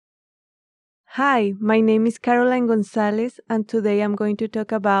Hi, my name is Caroline Gonzalez, and today I'm going to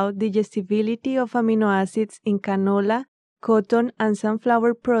talk about digestibility of amino acids in canola, cotton, and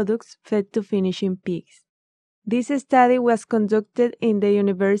sunflower products fed to finishing pigs. This study was conducted in the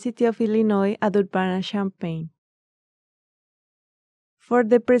University of Illinois at Urbana-Champaign. For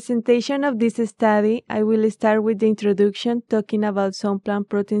the presentation of this study, I will start with the introduction talking about some plant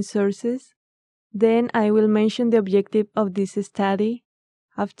protein sources. Then I will mention the objective of this study.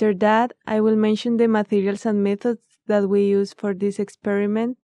 After that, I will mention the materials and methods that we use for this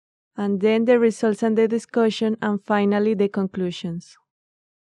experiment, and then the results and the discussion, and finally the conclusions.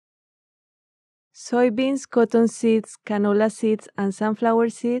 Soybeans, cotton seeds, canola seeds, and sunflower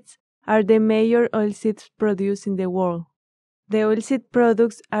seeds are the major oilseeds produced in the world. The oilseed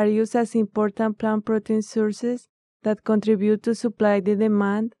products are used as important plant protein sources that contribute to supply the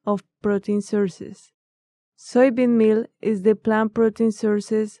demand of protein sources. Soybean meal is the plant protein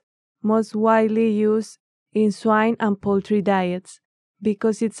sources most widely used in swine and poultry diets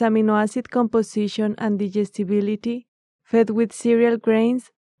because its amino acid composition and digestibility, fed with cereal grains,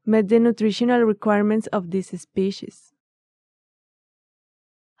 met the nutritional requirements of this species.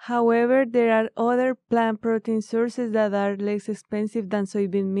 However, there are other plant protein sources that are less expensive than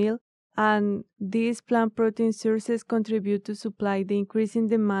soybean meal, and these plant protein sources contribute to supply the increasing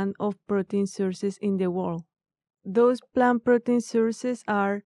demand of protein sources in the world. Those plant protein sources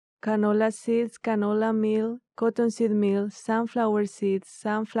are canola seeds, canola meal, cottonseed meal, sunflower seeds,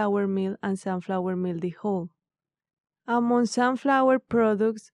 sunflower meal, and sunflower meal the whole. Among sunflower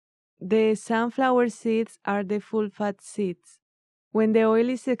products, the sunflower seeds are the full-fat seeds. When the oil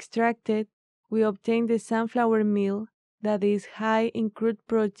is extracted, we obtain the sunflower meal that is high in crude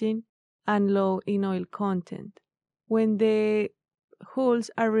protein and low in oil content. When the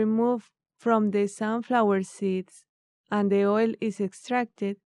hulls are removed from the sunflower seeds and the oil is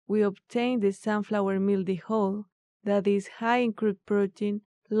extracted, we obtain the sunflower meal the whole that is high in crude protein,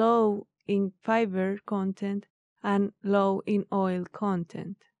 low in fiber content, and low in oil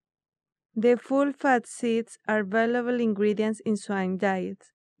content. The full-fat seeds are valuable ingredients in swine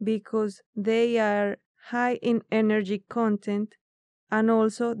diets because they are high in energy content and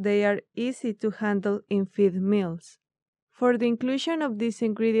also they are easy to handle in feed meals. For the inclusion of these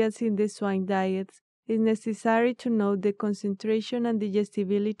ingredients in the swine diets, it is necessary to know the concentration and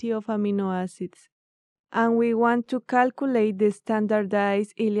digestibility of amino acids, and we want to calculate the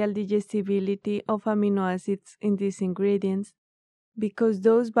standardized ileal digestibility of amino acids in these ingredients, because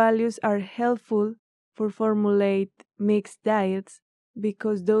those values are helpful for formulate mixed diets,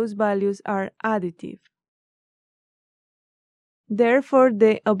 because those values are additive. Therefore,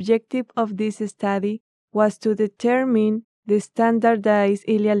 the objective of this study was to determine the standardized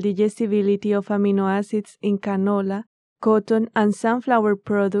ileal digestibility of amino acids in canola, cotton, and sunflower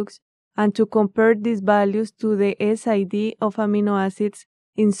products, and to compare these values to the SID of amino acids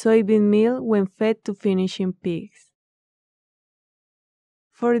in soybean meal when fed to finishing pigs.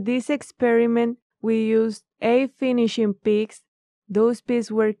 For this experiment, we used 8 finishing pigs. Those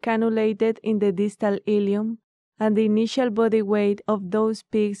pigs were cannulated in the distal ileum, and the initial body weight of those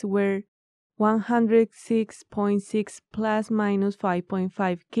pigs were 106.6 plus minus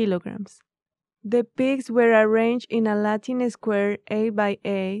 5.5 kilograms. The pigs were arranged in a Latin square A by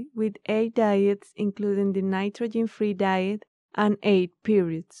A with 8 diets, including the nitrogen-free diet, and 8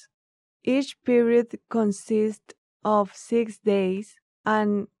 periods. Each period consists of 6 days,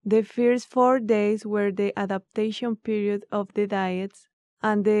 and the first 4 days were the adaptation period of the diets,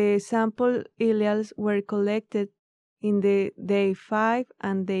 and the sample ileals were collected in the day 5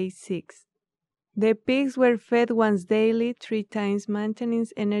 and day 6. The pigs were fed once daily, 3 times maintaining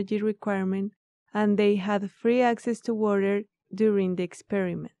energy requirement, and they had free access to water during the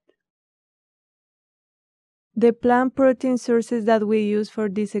experiment. The plant protein sources that we use for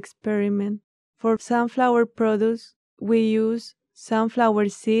this experiment: for sunflower products, we use sunflower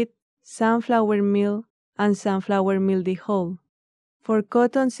seed, sunflower meal, and sunflower meal the whole. For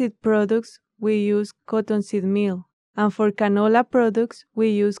cottonseed products, we use cottonseed meal, and for canola products, we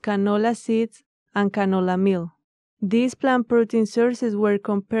use canola seeds and canola meal. These plant protein sources were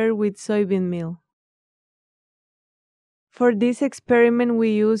compared with soybean meal. For this experiment,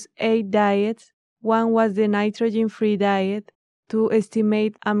 we used 8 diets. One was the nitrogen-free diet to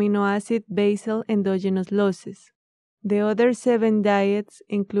estimate amino acid basal endogenous losses. The other 7 diets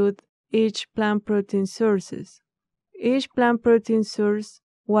include each plant protein sources. Each plant protein source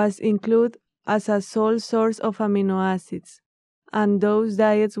was included as a sole source of amino acids, and those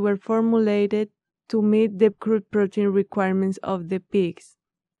diets were formulated to meet the crude protein requirements of the pigs.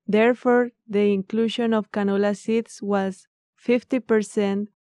 Therefore, the inclusion of canola seeds was 50%,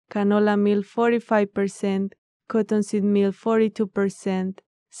 canola meal 45%, cottonseed meal 42%,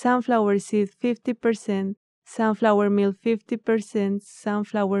 sunflower seed 50%, sunflower meal 50%,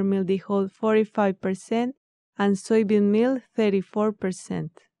 sunflower meal the whole 45%, and soybean meal 34%.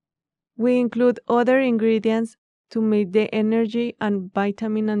 We include other ingredients to meet the energy and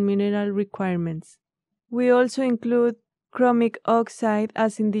vitamin and mineral requirements. We also include chromic oxide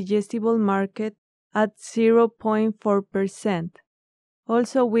as indigestible market at 0.4%.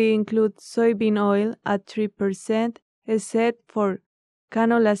 Also, we include soybean oil at 3%, except for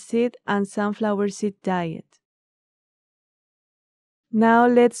canola seed and sunflower seed diet. Now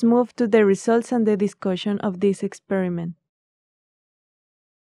let's move to the results and the discussion of this experiment.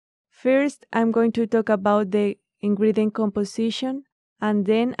 First, I'm going to talk about the ingredient composition, and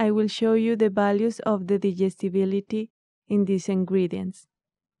then I will show you the values of the digestibility in these ingredients.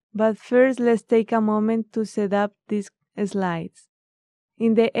 But first, let's take a moment to set up these slides.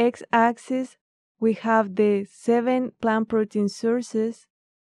 In the x-axis, we have the 7 plant protein sources.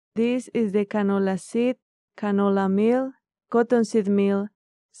 This is the canola seed, canola meal, cottonseed meal,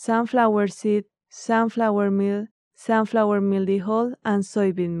 sunflower seed, sunflower meal the whole, and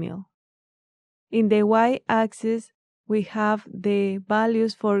soybean meal. In the y-axis, we have the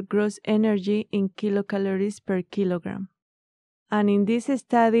values for gross energy in kilocalories per kilogram. And in this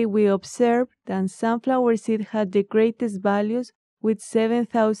study, we observed that sunflower seed had the greatest values with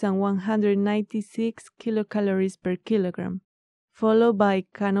 7,196 kilocalories per kilogram, followed by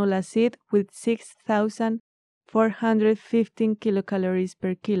canola seed with 6,415 kilocalories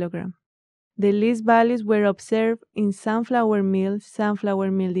per kilogram. The least values were observed in sunflower meal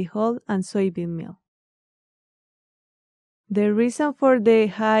the whole, and soybean meal. The reason for the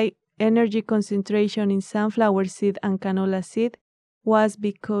high energy concentration in sunflower seed and canola seed was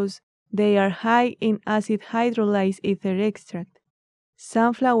because they are high in acid hydrolyzed ether extract.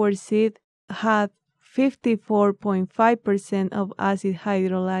 Sunflower seed had 54.5% of acid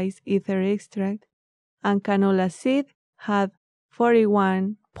hydrolyzed ether extract, and canola seed had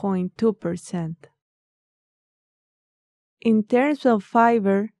 41.2%. In terms of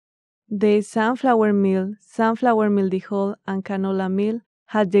fiber, the sunflower meal the whole, and canola meal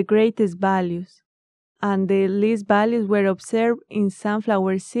had the greatest values, and the least values were observed in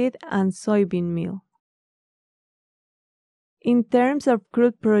sunflower seed and soybean meal. In terms of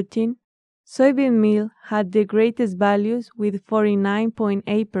crude protein, soybean meal had the greatest values with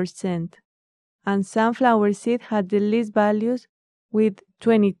 49.8%, and sunflower seed had the least values with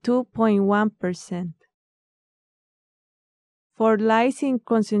 22.1%. For lysine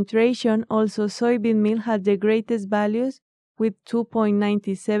concentration, also soybean meal had the greatest values with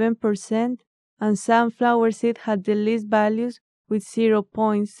 2.97%, and sunflower seed had the least values with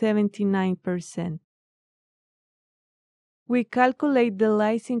 0.79%. We calculate the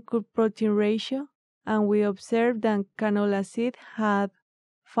lysine crude protein ratio, and we observe that canola seed had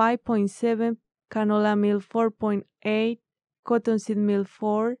 5.7, canola meal 4.8, cottonseed meal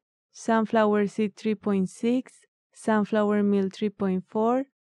 4, sunflower seed 3.6, sunflower meal 3.4,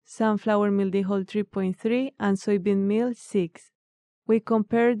 sunflower meal the whole 3.3, and soybean meal 6. We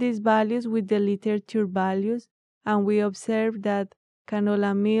compare these values with the literature values, and we observe that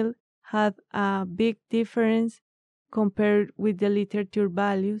canola meal had a big difference compared with the literature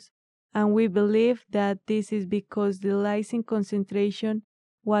values, and we believe that this is because the lysine concentration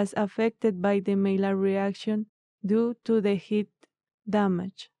was affected by the Maillard reaction due to the heat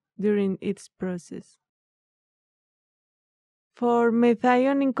damage during its process. For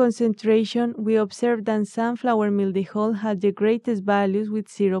methionine concentration, we observed that sunflower meal the whole had the greatest values with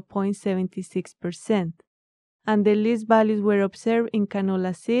 0.76%, and the least values were observed in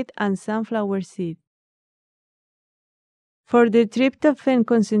canola seed and sunflower seed. For the tryptophan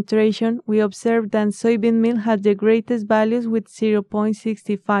concentration, we observed that soybean meal had the greatest values with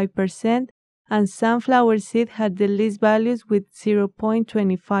 0.65%, and sunflower seed had the least values with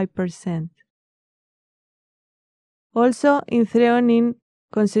 0.25%. Also, in threonine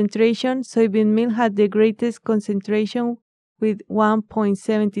concentration, soybean meal had the greatest concentration with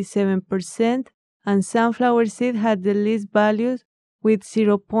 1.77%, and sunflower seed had the least values with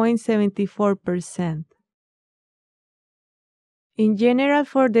 0.74%. In general,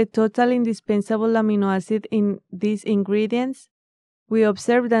 for the total indispensable amino acid in these ingredients, we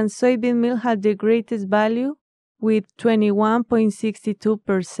observed that soybean meal had the greatest value with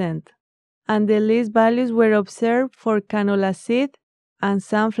 21.62%, and the least values were observed for canola seed and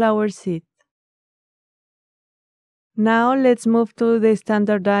sunflower seed. Now let's move to the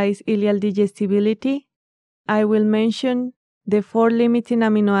standardized ileal digestibility. I will mention the 4 limiting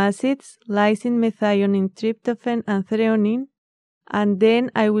amino acids: lysine, methionine, tryptophan, and threonine. and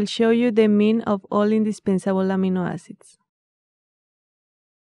then I will show you the mean of all indispensable amino acids.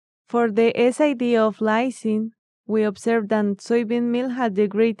 For the SID of lysine, we observed that soybean meal had the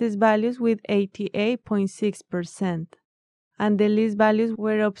greatest values with 88.6%, and the least values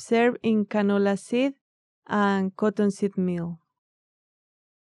were observed in canola seed and cottonseed meal.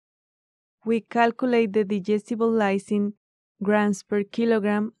 We calculate the digestible lysine grams per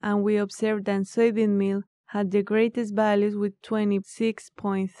kilogram, and we observed that soybean meal had the greatest values with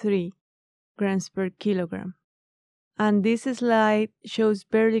 26.3 grams per kilogram. And this slide shows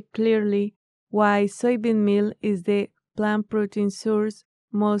very clearly why soybean meal is the plant protein source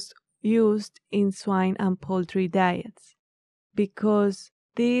most used in swine and poultry diets, because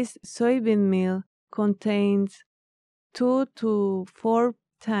this soybean meal contains 2 to 4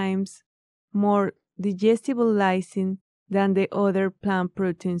 times more digestible lysine than the other plant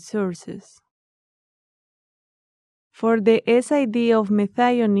protein sources. For the SID of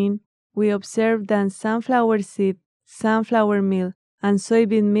methionine, we observed that sunflower seed, sunflower meal, and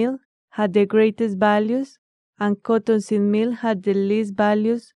soybean meal had the greatest values, and cottonseed meal had the least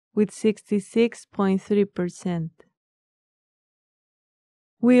values with 66.3%.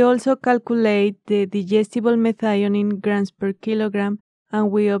 We also calculate the digestible methionine grams per kilogram,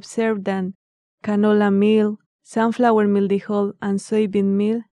 and we observed that canola meal, sunflower milldihol, and soybean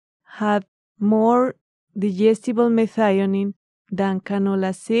meal had more digestible methionine than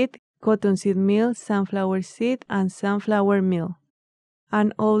canola seed, cottonseed meal, sunflower seed, and sunflower meal.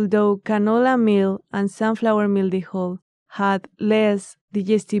 And although canola meal and sunflower milldihol had less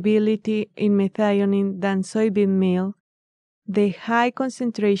digestibility in methionine than soybean meal, the high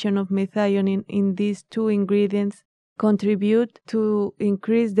concentration of methionine in these two ingredients contribute to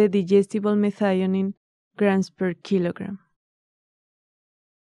increase the digestible methionine grams per kilogram.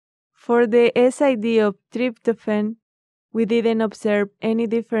 For the SID of tryptophan, we didn't observe any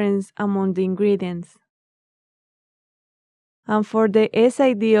difference among the ingredients. And for the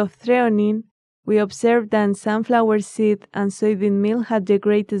SID of threonine, we observed that sunflower seed and soybean meal had the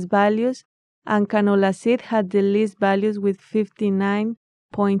greatest values, and canola seed had the least values with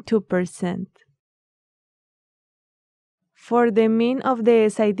 59.2%. For the mean of the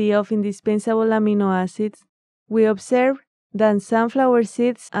SID of indispensable amino acids, we observed that sunflower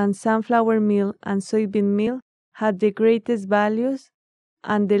seeds and sunflower meal and soybean meal had the greatest values,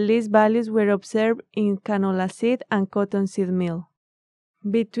 and the least values were observed in canola seed and cottonseed meal.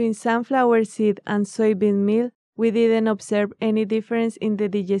 Between sunflower seed and soybean meal, we didn't observe any difference in the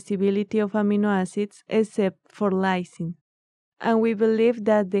digestibility of amino acids except for lysine, and we believe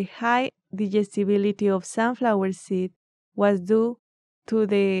that the high digestibility of sunflower seed was due to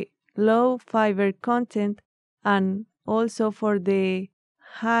the low fiber content and also for the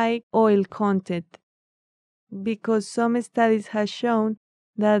high oil content, because some studies have shown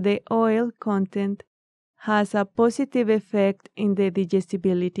that the oil content has a positive effect in the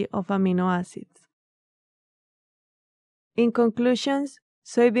digestibility of amino acids. In conclusions,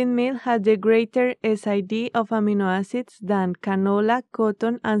 soybean meal had the greater SID of amino acids than canola,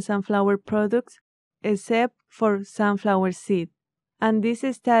 cotton, and sunflower products, except for sunflower seed. And this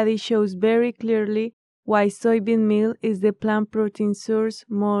study shows very clearly why soybean meal is the plant protein source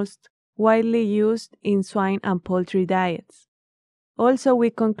most widely used in swine and poultry diets. Also, we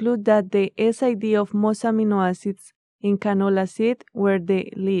conclude that the SID of most amino acids in canola seed were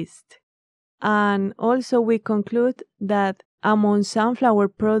the least. And also we conclude that among sunflower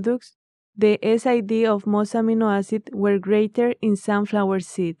products, the SID of most amino acids were greater in sunflower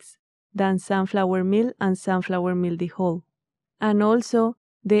seeds than sunflower meal and sunflower milldihol. And also,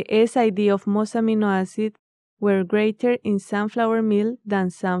 the SID of most amino acids were greater in sunflower meal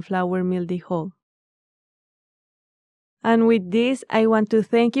than sunflower milldihol. And with this, I want to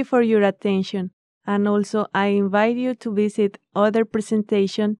thank you for your attention, and also I invite you to visit other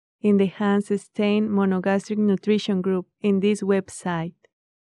presentations in the Hans Stein Monogastric Nutrition Group in this website.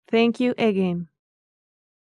 Thank you again.